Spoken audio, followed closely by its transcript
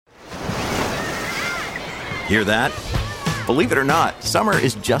Hear that? Believe it or not, summer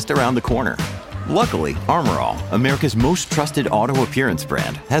is just around the corner. Luckily, Armor All, America's most trusted auto appearance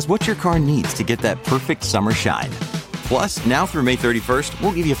brand, has what your car needs to get that perfect summer shine. Plus, now through May 31st,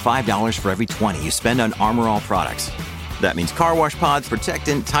 we'll give you $5 for every $20 you spend on Armor All products. That means car wash pods,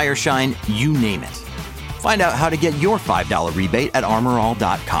 protectant, tire shine, you name it. Find out how to get your $5 rebate at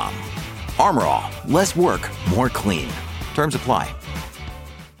armorall.com. Armor All, less work, more clean. Terms apply.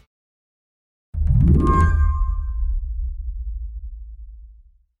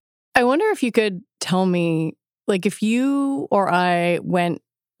 I wonder if you could tell me, like, if you or I went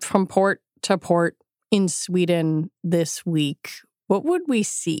from port to port in Sweden this week, what would we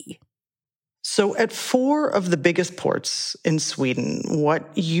see? So at 4 of the biggest ports in Sweden,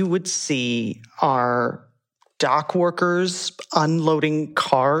 what you would see are dock workers unloading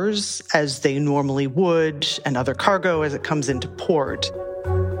cars as they normally would and other cargo as it comes into port.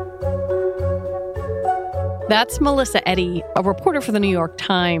 That's Melissa Eddy, a reporter for the New York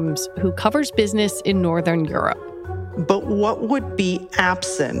Times who covers business in Northern Europe. But what would be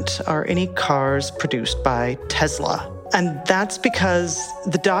absent are any cars produced by Tesla. And that's because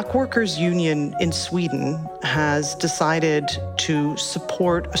the dock workers union in Sweden has decided to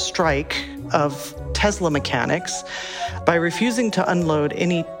support a strike of Tesla mechanics by refusing to unload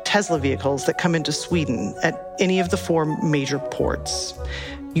any Tesla vehicles that come into Sweden at any of the 4 major ports.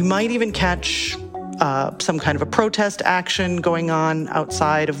 You might even catch some kind of a protest action going on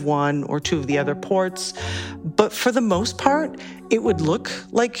outside of 1 or 2 of the other ports. But for the most part, it would look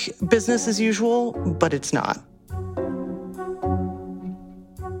like business as usual, but it's not.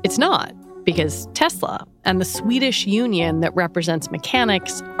 It's not, because Tesla and the Swedish union that represents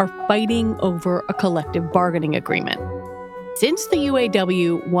mechanics are fighting over a collective bargaining agreement. Since the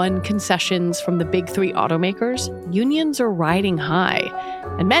UAW won concessions from the big 3 automakers, unions are riding high,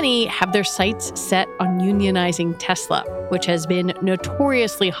 and many have their sights set on unionizing Tesla, which has been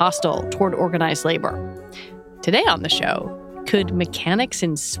notoriously hostile toward organized labor. Today on the show, could mechanics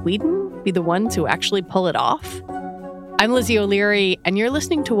in Sweden be the ones who actually pull it off? I'm Lizzie O'Leary, and you're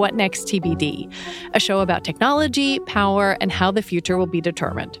listening to What Next TBD, a show about technology, power, and how the future will be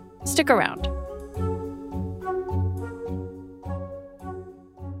determined. Stick around.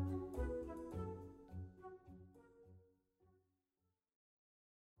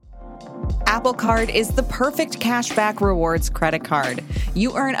 Apple Card is the perfect cashback rewards credit card.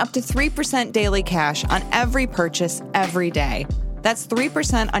 You earn up to 3% daily cash on every purchase every day. That's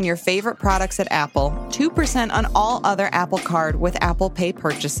 3% on your favorite products at Apple, 2% on all other Apple Card with Apple Pay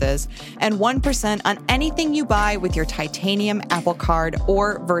purchases, and 1% on anything you buy with your titanium Apple Card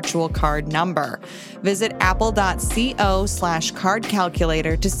or virtual card number. Visit apple.co/card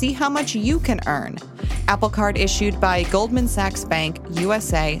calculator to see how much you can earn. Apple Card issued by Goldman Sachs Bank,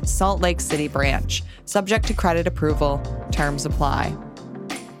 USA, Salt Lake City branch. Subject to credit approval. Terms apply.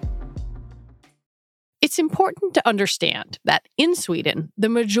 It's important to understand that in Sweden, the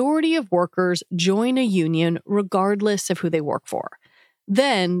majority of workers join a union regardless of who they work for.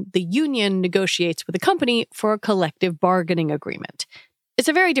 Then the union negotiates with the company for a collective bargaining agreement. It's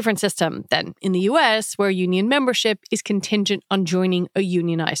a very different system than in the US, where union membership is contingent on joining a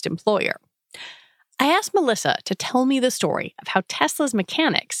unionized employer. I asked Melissa to tell me the story of how Tesla's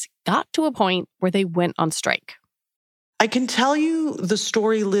mechanics got to a point where they went on strike. I can tell you the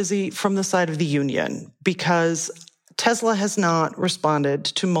story, Lizzie, from the side of the union, because Tesla has not responded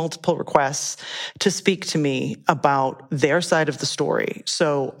to multiple requests to speak to me about their side of the story.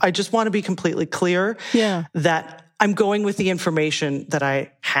 So I just want to be completely clear that I'm going with the information that I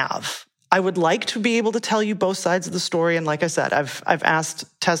have. I would like to be able to tell you both sides of the story. And like I said, I've asked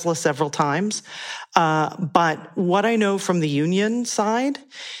Tesla several times. But what I know from the union side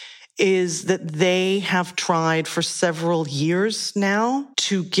is that they have tried for several years now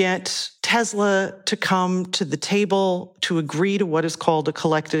to get Tesla to come to the table to agree to what is called a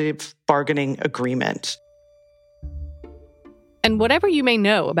collective bargaining agreement. And whatever you may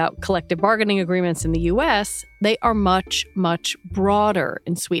know about collective bargaining agreements in the US, they are much, much broader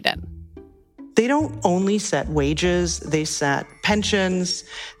in Sweden. They don't only set wages, they set pensions,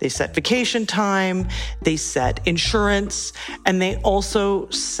 they set vacation time, they set insurance, and they also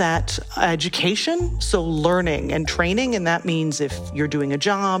set education, so learning and training. And that means if you're doing a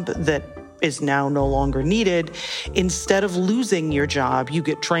job that is now no longer needed, instead of losing your job, you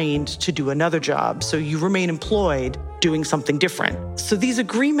get trained to do another job. So you remain employed doing something different. So these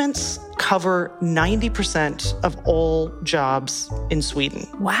agreements cover 90% of all jobs in Sweden.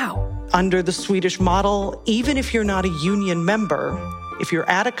 Wow. Under the Swedish model, even if you're not a union member, if you're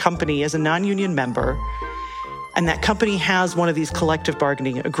at a company as a non-union member, and that company has one of these collective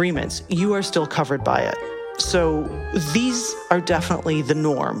bargaining agreements, you are still covered by it. So these are definitely the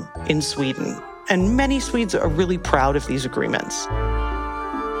norm in Sweden. And many Swedes are really proud of these agreements.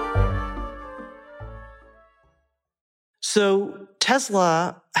 So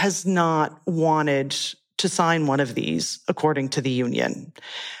Tesla has not wanted to sign one of these, according to the union.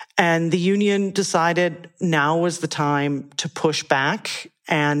 And the union decided now was the time to push back.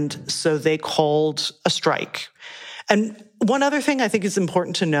 And so they called a strike. And one other thing I think is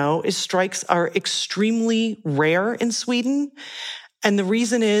important to know is strikes are extremely rare in Sweden. And the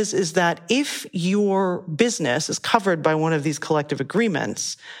reason is that if your business is covered by one of these collective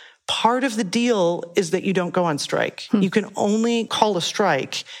agreements, part of the deal is that you don't go on strike. You can only call a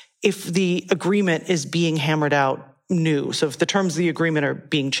strike if the agreement is being hammered out new. So if the terms of the agreement are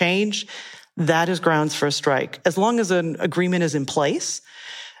being changed, that is grounds for a strike. As long as an agreement is in place,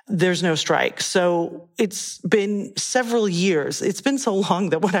 there's no strike. So it's been several years. It's been so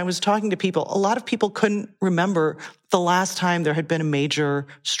long that when I was talking to people, a lot of people couldn't remember the last time there had been a major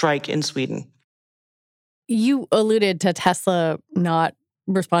strike in Sweden. You alluded to Tesla not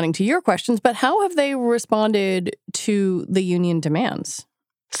responding to your questions, but how have they responded to the union demands?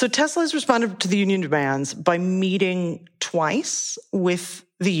 So Tesla has responded to the union demands by meeting twice with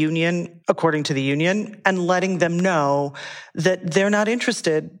the union, according to the union, and letting them know that they're not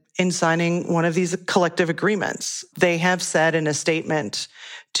interested in signing one of these collective agreements. They have said in a statement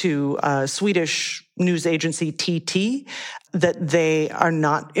to Swedish news agency TT that they are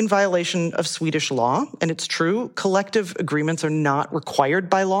not in violation of Swedish law. And it's true, collective agreements are not required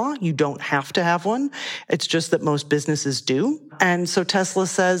by law. You don't have to have one. It's just that most businesses do. And so Tesla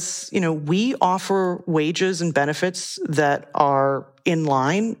says, we offer wages and benefits that are in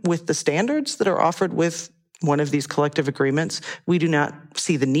line with the standards that are offered with one of these collective agreements. We do not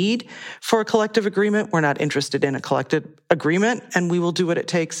see the need for a collective agreement. We're not interested in a collective agreement, and we will do what it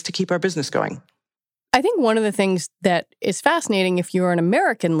takes to keep our business going. I think one of the things that is fascinating if you're an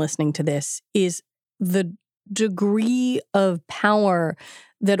American listening to this is the degree of power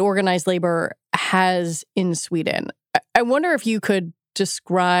that organized labor has in Sweden. I wonder if you could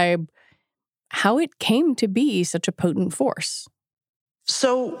describe how it came to be such a potent force.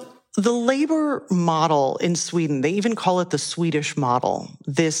 So the labor model in Sweden, they even call it the Swedish model,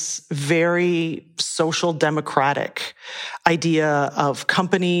 this very social democratic idea of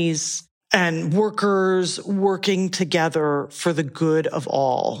companies and workers working together for the good of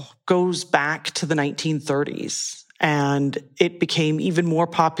all, goes back to the 1930s. And it became even more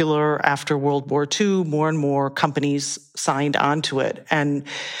popular after World War II. More and more companies signed onto it. And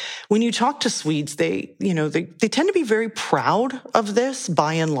when you talk to Swedes, they tend to be very proud of this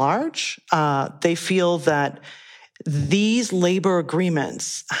by and large. They feel that these labor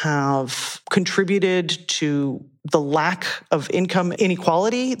agreements have contributed to the lack of income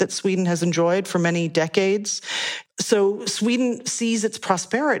inequality that Sweden has enjoyed for many decades. So Sweden sees its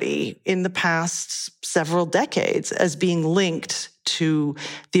prosperity in the past several decades as being linked to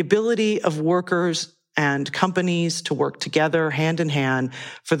the ability of workers and companies to work together hand in hand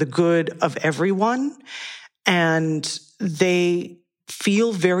for the good of everyone. And they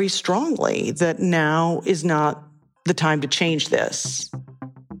feel very strongly that now is not the time to change this.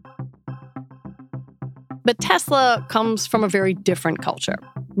 But Tesla comes from a very different culture.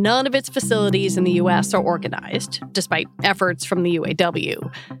 None of its facilities in the U.S. are organized, despite efforts from the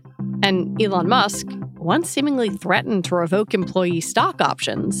UAW. And Elon Musk once seemingly threatened to revoke employee stock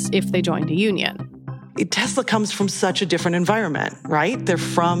options if they joined a union. Tesla comes from such a different environment, right? They're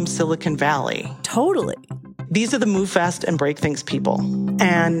from Silicon Valley. Totally. These are the move fast and break things people.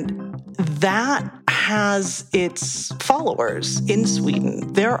 And that has its followers in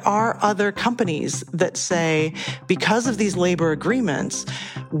Sweden. There are other companies that say, because of these labor agreements,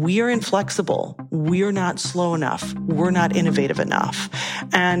 we are inflexible. We're not slow enough. We're not innovative enough.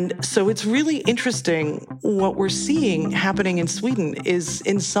 And so it's really interesting what we're seeing happening in Sweden is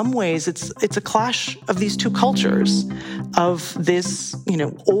in some ways it's a clash of these two cultures of this,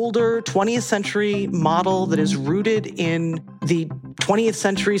 older 20th century model that is rooted in the 20th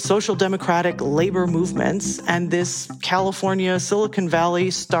century social democratic labor movements and this California, Silicon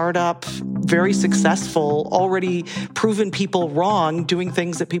Valley startup, very successful, already proven people wrong, doing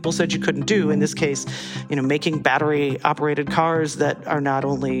things that people said you couldn't do. In this case, making battery-operated cars that are not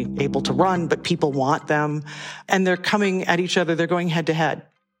only able to run, but people want them. And they're coming at each other. They're going head-to-head.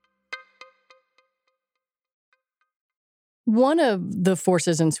 One of the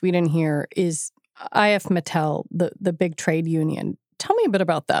forces in Sweden here is IF Metall, the big trade union. Tell me a bit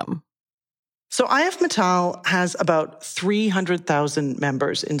about them. So IF Metall has about 300,000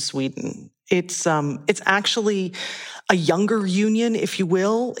 members in Sweden. It's actually a younger union, if you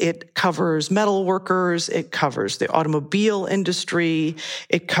will. It covers metal workers. It covers the automobile industry.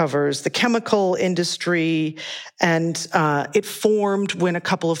 It covers the chemical industry. And it formed when a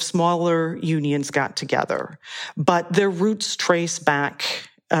couple of smaller unions got together. But their roots trace back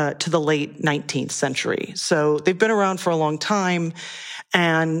to the late 19th century. So they've been around for a long time.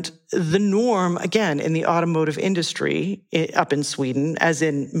 And the norm, again, in the automotive industry up in Sweden, as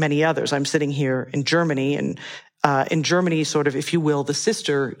in many others, I'm sitting here in Germany, and in Germany, sort of, if you will, the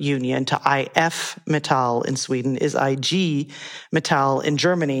sister union to IF Metall in Sweden is IG Metall in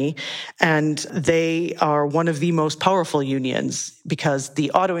Germany. And they are one of the most powerful unions because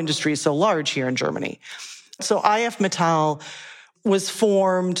the auto industry is so large here in Germany. So IF Metall was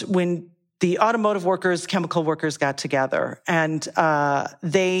formed when the automotive workers, chemical workers got together, and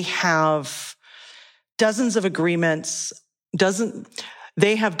they have dozens of agreements,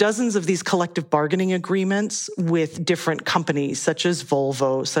 they have dozens of these collective bargaining agreements with different companies, such as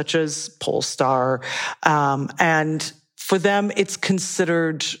Volvo, such as Polestar. And for them, it's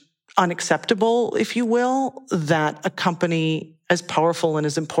considered unacceptable, if you will, that a company as powerful and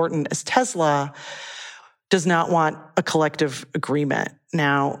as important as Tesla does not want a collective agreement.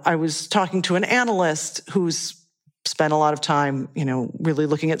 Now, I was talking to an analyst who's spent a lot of time, really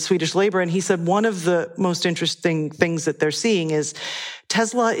looking at Swedish labor, and he said one of the most interesting things that they're seeing is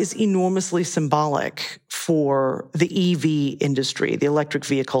Tesla is enormously symbolic for the EV industry, the electric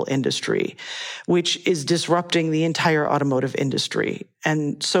vehicle industry, which is disrupting the entire automotive industry.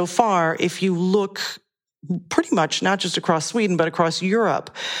 And so far, if you look pretty much not just across Sweden, but across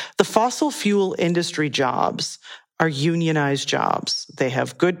Europe, the fossil fuel industry jobs are unionized jobs. They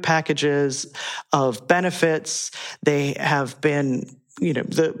have good packages of benefits. They have been,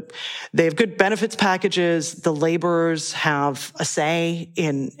 they have good benefits packages. The laborers have a say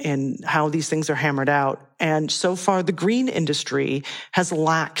in how these things are hammered out. And so far, the green industry has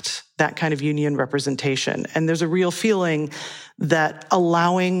lacked that kind of union representation. And there's a real feeling that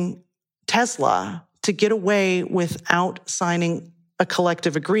allowing Tesla to get away without signing a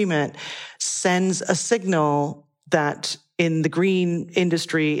collective agreement sends a signal that in the green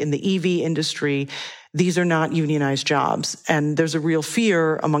industry, in the EV industry, these are not unionized jobs. And there's a real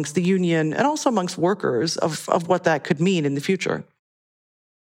fear amongst the union and also amongst workers of what that could mean in the future.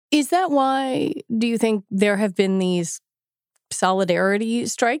 Is that why, do you think, there have been these solidarity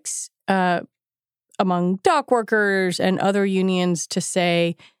strikes among dock workers and other unions to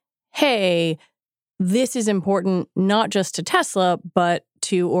say, hey, this is important not just to Tesla, but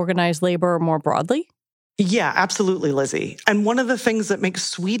to organized labor more broadly? Yeah, absolutely, Lizzie. And one of the things that makes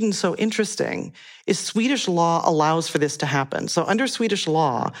Sweden so interesting is Swedish law allows for this to happen. So under Swedish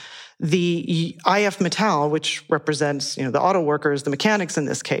law, the IF Metall, which represents, the auto workers, the mechanics in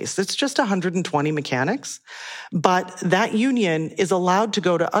this case, it's just 120 mechanics. But that union is allowed to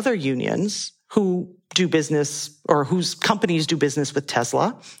go to other unions who do business or whose companies do business with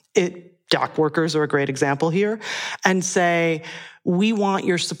Tesla. Dock workers are a great example here, and say, we want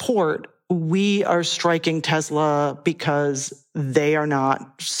your support. We are striking Tesla because they are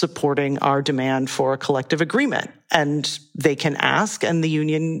not supporting our demand for a collective agreement. And they can ask, and the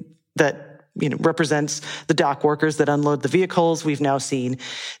union that represents the dock workers that unload the vehicles, we've now seen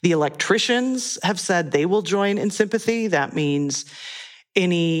the electricians have said they will join in sympathy. That means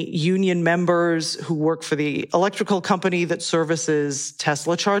any union members who work for the electrical company that services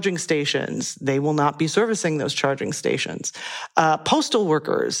Tesla charging stations, they will not be servicing those charging stations. Postal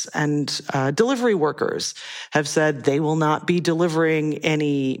workers and delivery workers have said they will not be delivering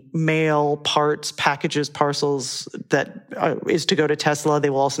any mail, parts, packages, parcels that is to go to Tesla. They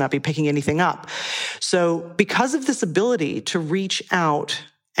will also not be picking anything up. So because of this ability to reach out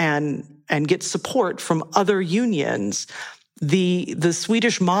and get support from other unions, the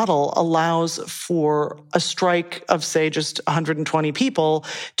Swedish model allows for a strike of, say, just 120 people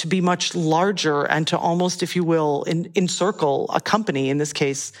to be much larger and to almost, if you will, encircle a company, in this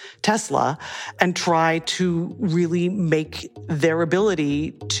case, Tesla, and try to really make their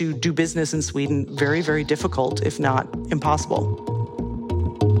ability to do business in Sweden very, very difficult, if not impossible.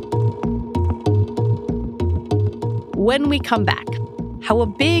 When we come back, how a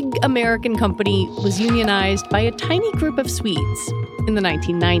big American company was unionized by a tiny group of Swedes in the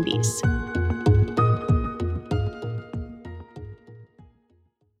 1990s.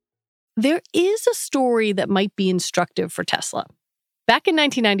 There is a story that might be instructive for Tesla. Back in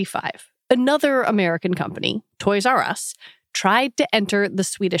 1995, another American company, Toys R Us, tried to enter the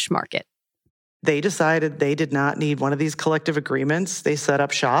Swedish market. They decided they did not need one of these collective agreements. They set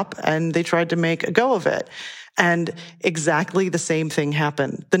up shop and they tried to make a go of it. And exactly the same thing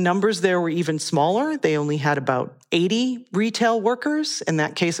happened. The numbers there were even smaller. They only had about 80 retail workers. In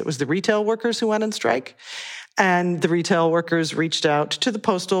that case, it was the retail workers who went on strike. And the retail workers reached out to the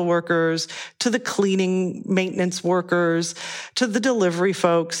postal workers, to the cleaning maintenance workers, to the delivery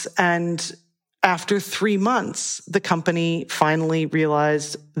folks. And after 3 months, the company finally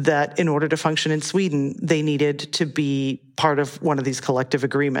realized that in order to function in Sweden, they needed to be part of one of these collective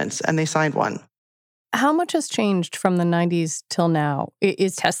agreements, and they signed one. How much has changed from the 90s till now?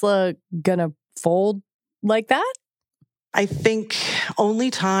 Is Tesla going to fold like that? I think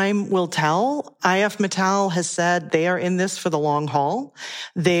only time will tell. IF Metall has said they are in this for the long haul.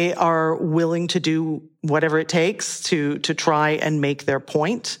 They are willing to do whatever it takes to try and make their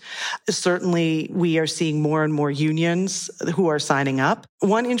point. Certainly, we are seeing more and more unions who are signing up.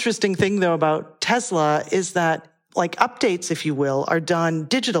 One interesting thing, though, about Tesla is that updates, if you will, are done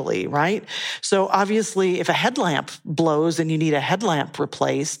digitally, right? So obviously, if a headlamp blows and you need a headlamp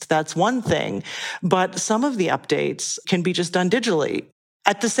replaced, that's one thing. But some of the updates can be just done digitally.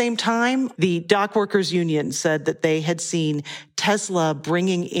 At the same time, the dock workers union said that they had seen Tesla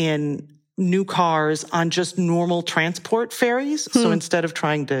bringing in new cars on just normal transport ferries. So instead of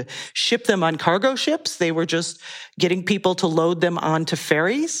trying to ship them on cargo ships, they were just getting people to load them onto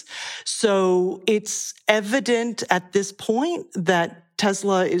ferries. So it's evident at this point that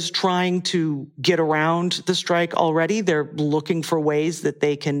Tesla is trying to get around the strike already. They're looking for ways that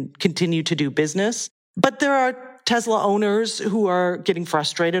they can continue to do business. But there are Tesla owners who are getting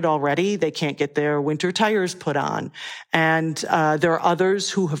frustrated already. They can't get their winter tires put on. And there are others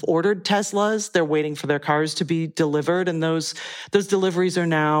who have ordered Teslas. They're waiting for their cars to be delivered, and those deliveries are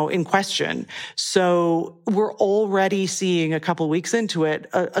now in question. So we're already seeing, a couple weeks into it,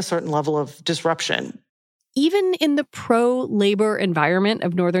 a certain level of disruption. Even in the pro-labor environment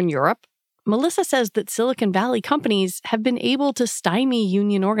of Northern Europe, Melissa says that Silicon Valley companies have been able to stymie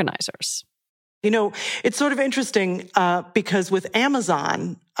union organizers. You know, it's sort of interesting because with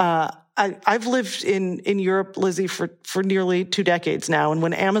Amazon, I've lived in Europe, Lizzie, for nearly 2 decades now. And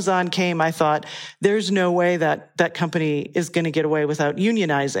when Amazon came, I thought, there's no way that company is going to get away without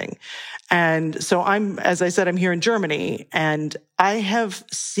unionizing. And so as I said, I'm here in Germany, and I have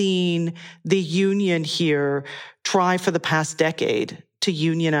seen the union here try for the past decade to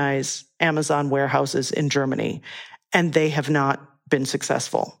unionize Amazon warehouses in Germany, and they have not been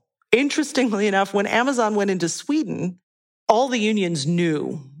successful. Interestingly enough, when Amazon went into Sweden, all the unions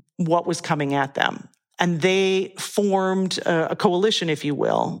knew what was coming at them. And they formed a coalition, if you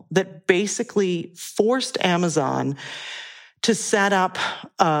will, that basically forced Amazon to set up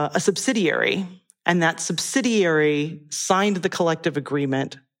a subsidiary. And that subsidiary signed the collective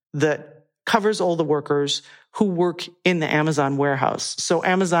agreement that covers all the workers who work in the Amazon warehouse. So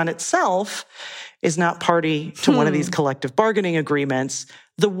Amazon itself is not party to one of these collective bargaining agreements.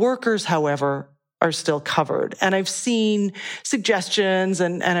 The workers, however, are still covered. And I've seen suggestions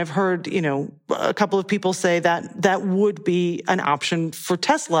and I've heard, a couple of people say that that would be an option for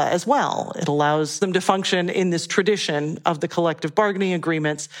Tesla as well. It allows them to function in this tradition of the collective bargaining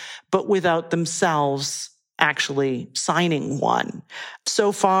agreements, but without themselves actually signing one.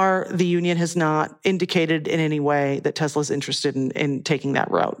 So far, the union has not indicated in any way that Tesla's interested in taking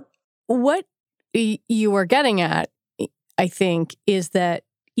that route. What you are getting at, I think, is that,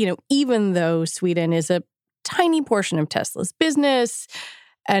 even though Sweden is a tiny portion of Tesla's business,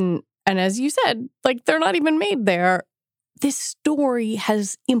 and as you said, they're not even made there, this story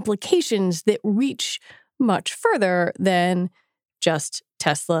has implications that reach much further than just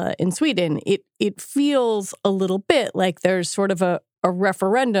Tesla in Sweden. It feels a little bit like there's sort of a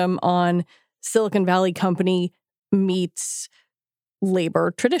referendum on Silicon Valley company meets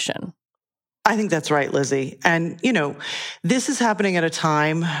labor tradition. I think that's right, Lizzie. And, this is happening at a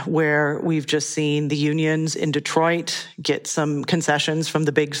time where we've just seen the unions in Detroit get some concessions from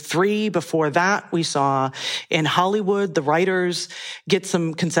the big three. Before that, we saw in Hollywood, the writers get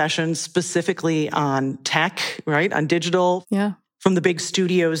some concessions specifically on tech, right? On digital. Yeah. From the big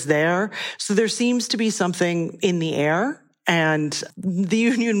studios there. So there seems to be something in the air. And the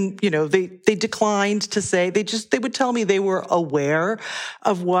union, they declined to say, they would tell me they were aware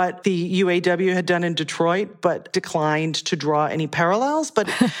of what the UAW had done in Detroit, but declined to draw any parallels. But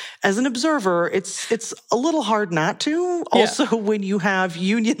as an observer, it's a little hard not to. Yeah. Also, when you have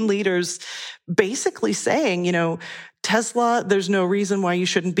union leaders basically saying, Tesla, there's no reason why you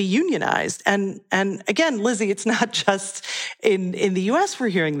shouldn't be unionized. And again, Lizzie, it's not just in the US we're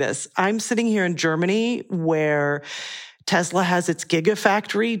hearing this. I'm sitting here in Germany where Tesla has its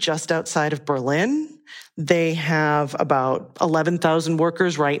Gigafactory just outside of Berlin. They have about 11,000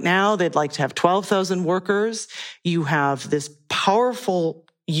 workers right now. They'd like to have 12,000 workers. You have this powerful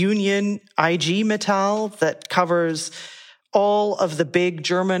union, IG Metall, that covers all of the big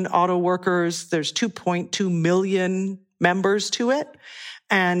German auto workers. There's 2.2 million members to it.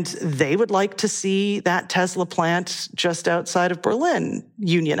 And they would like to see that Tesla plant just outside of Berlin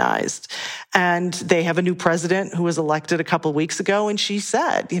unionized. And they have a new president who was elected a couple of weeks ago. And she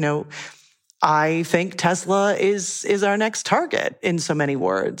said, I think Tesla is our next target, in so many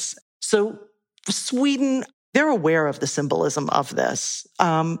words. So Sweden, they're aware of the symbolism of this.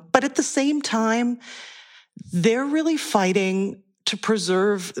 But at the same time, they're really fighting to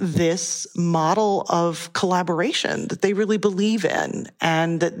preserve this model of collaboration that they really believe in,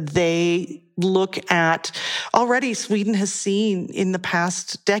 and that they look at. Already, Sweden has seen in the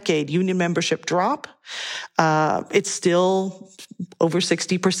past decade union membership drop. It's still over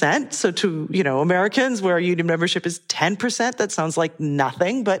 60%. So to, Americans, where union membership is 10%, that sounds like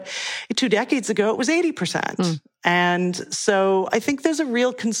nothing. But 2 decades ago, it was 80%. And so I think there's a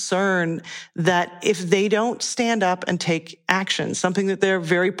real concern that if they don't stand up and take action, something that they're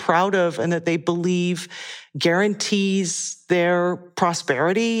very proud of and that they believe guarantees their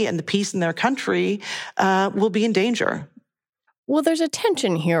prosperity and the peace in their country, will be in danger. Well, there's a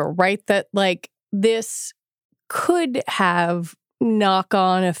tension here, right? That this could have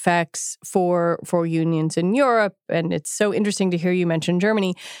knock-on effects for unions in Europe. And it's so interesting to hear you mention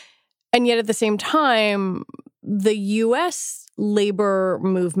Germany. And yet at the same time, the U.S. labor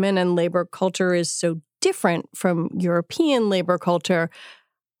movement and labor culture is so different from European labor culture.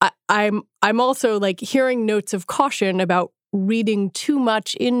 I'm also hearing notes of caution about reading too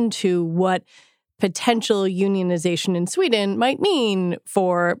much into what potential unionization in Sweden might mean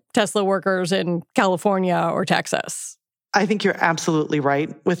for Tesla workers in California or Texas. I think you're absolutely right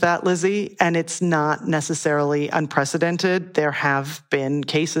with that, Lizzie. And it's not necessarily unprecedented. There have been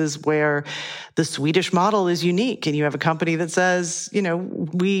cases where the Swedish model is unique, and you have a company that says,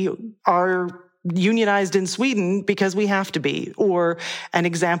 we are unionized in Sweden because we have to be. Or an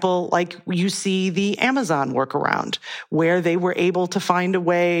example like you see the Amazon workaround, where they were able to find a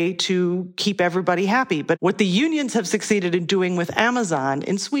way to keep everybody happy. But what the unions have succeeded in doing with Amazon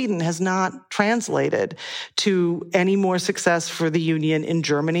in Sweden has not translated to any more success for the union in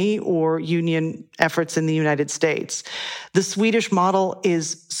Germany or union efforts in the United States. The Swedish model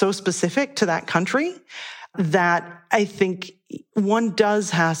is so specific to that country that I think one does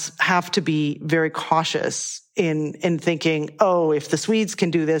have to be very cautious in thinking, if the Swedes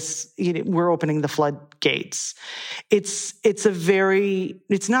can do this, we're opening the floodgates. It's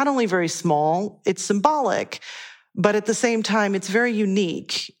not only very small, it's symbolic, but at the same time, it's very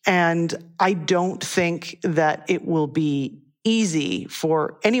unique. And I don't think that it will be easy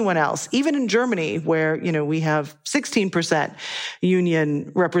for anyone else, even in Germany, where, we have 16%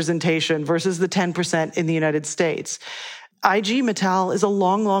 union representation versus the 10% in the United States. IG Metall is a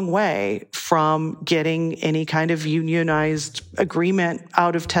long, long way from getting any kind of unionized agreement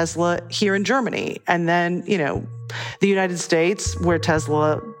out of Tesla here in Germany. And then, the United States, where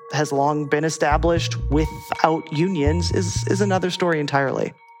Tesla has long been established without unions, is another story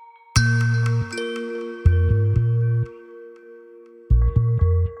entirely.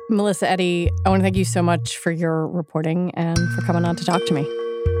 Melissa Eddy, I want to thank you so much for your reporting and for coming on to talk to me.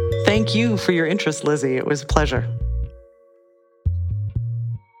 Thank you for your interest, Lizzie. It was a pleasure.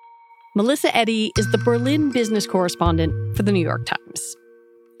 Melissa Eddy is the Berlin business correspondent for the New York Times.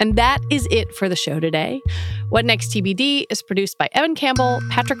 And that is it for the show today. What Next TBD is produced by Evan Campbell,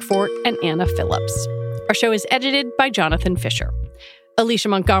 Patrick Fort, and Anna Phillips. Our show is edited by Jonathan Fisher. Alicia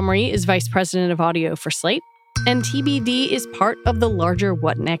Montgomery is vice president of audio for Slate. And TBD is part of the larger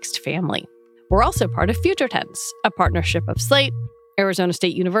What Next family. We're also part of Future Tense, a partnership of Slate, Arizona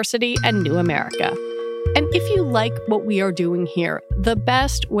State University, and New America. And if you like what we are doing here, the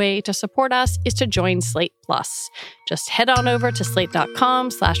best way to support us is to join Slate Plus. Just head on over to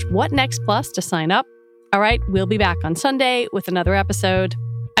slate.com/whatnextplus to sign up. All right, we'll be back on Sunday with another episode.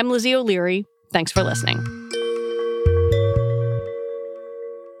 I'm Lizzie O'Leary. Thanks for listening.